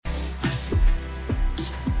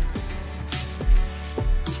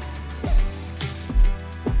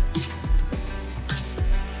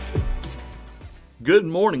Good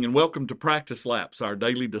morning and welcome to Practice Laps, our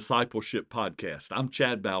daily discipleship podcast. I'm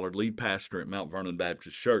Chad Ballard, lead pastor at Mount Vernon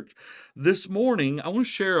Baptist Church. This morning, I want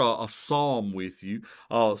to share a psalm with you,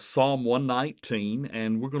 Psalm 119,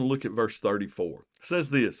 and we're going to look at verse 34. It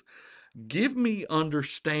says this: Give me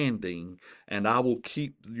understanding, and I will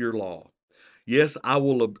keep your law. Yes, I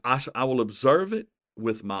will observe it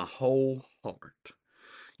with my whole heart.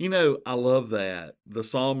 I love that. The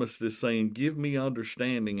psalmist is saying, Give me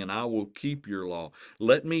understanding and I will keep your law.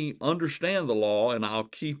 Let me understand the law and I'll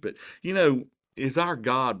keep it. Is our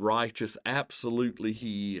God righteous? Absolutely,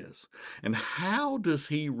 He is. And how does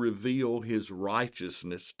He reveal His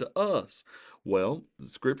righteousness to us? Well, the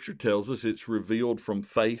Scripture tells us it's revealed from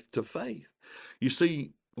faith to faith. You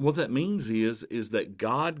see, what that means is that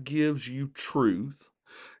God gives you truth.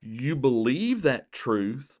 You believe that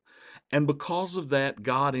truth, and because of that,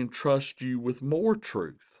 God entrusts you with more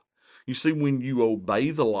truth. You see, when you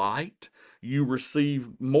obey the light, you receive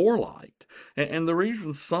more light. And the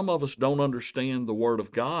reason some of us don't understand the Word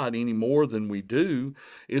of God any more than we do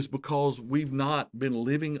is because we've not been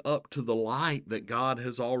living up to the light that God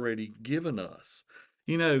has already given us.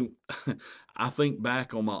 You know, I think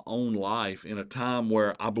back on my own life in a time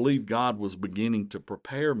where I believe God was beginning to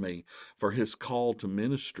prepare me for His call to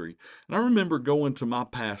ministry. And I remember going to my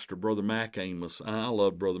pastor, Brother Mac Amos. I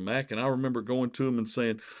love Brother Mac. And I remember going to him and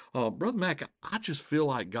saying, Brother Mac, I just feel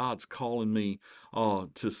like God's calling me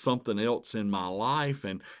to something else in my life.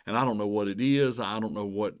 And I don't know what it is. I don't know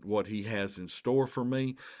what He has in store for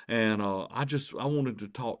me. And I wanted to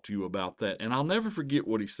talk to you about that. And I'll never forget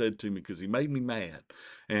what he said to me because he made me mad.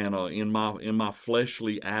 And in my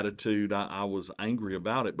fleshly attitude, I was angry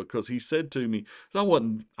about it because he said to me, I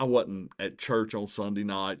wasn't at church on Sunday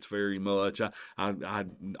nights very much. I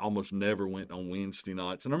almost never went on Wednesday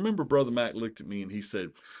nights. And I remember Brother Mac looked at me and he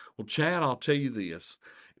said, "Well, Chad, I'll tell you this.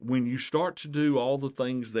 When you start to do all the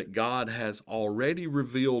things that God has already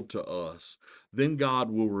revealed to us, then God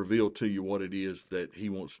will reveal to you what it is that He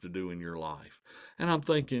wants to do in your life." And I'm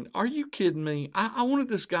thinking, are you kidding me? I wanted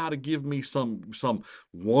this guy to give me some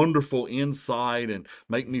wonderful insight and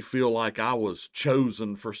make me feel like I was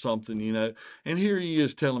chosen for something. And here he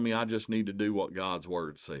is telling me I just need to do what God's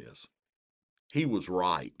word says. He was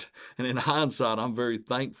right. And in hindsight, I'm very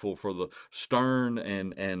thankful for the stern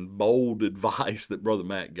and bold advice that Brother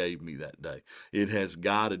Matt gave me that day. It has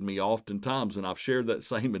guided me oftentimes, and I've shared that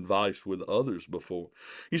same advice with others before.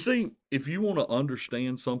 You see, if you want to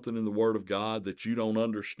understand something in the Word of God that you don't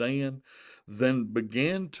understand, then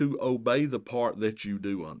begin to obey the part that you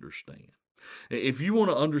do understand. If you want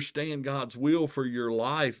to understand God's will for your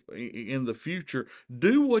life in the future,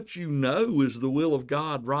 do what you know is the will of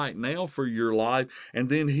God right now for your life, and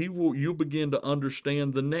then you'll begin to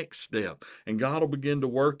understand the next step, and God will begin to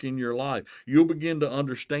work in your life. You'll begin to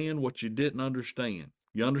understand what you didn't understand.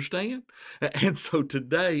 You understand? And so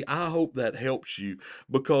today, I hope that helps you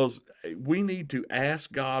because we need to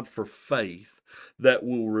ask God for faith that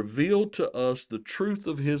will reveal to us the truth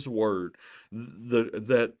of His Word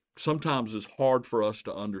that sometimes is hard for us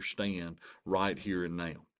to understand right here and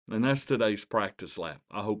now. And that's today's practice lap.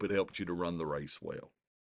 I hope it helps you to run the race well.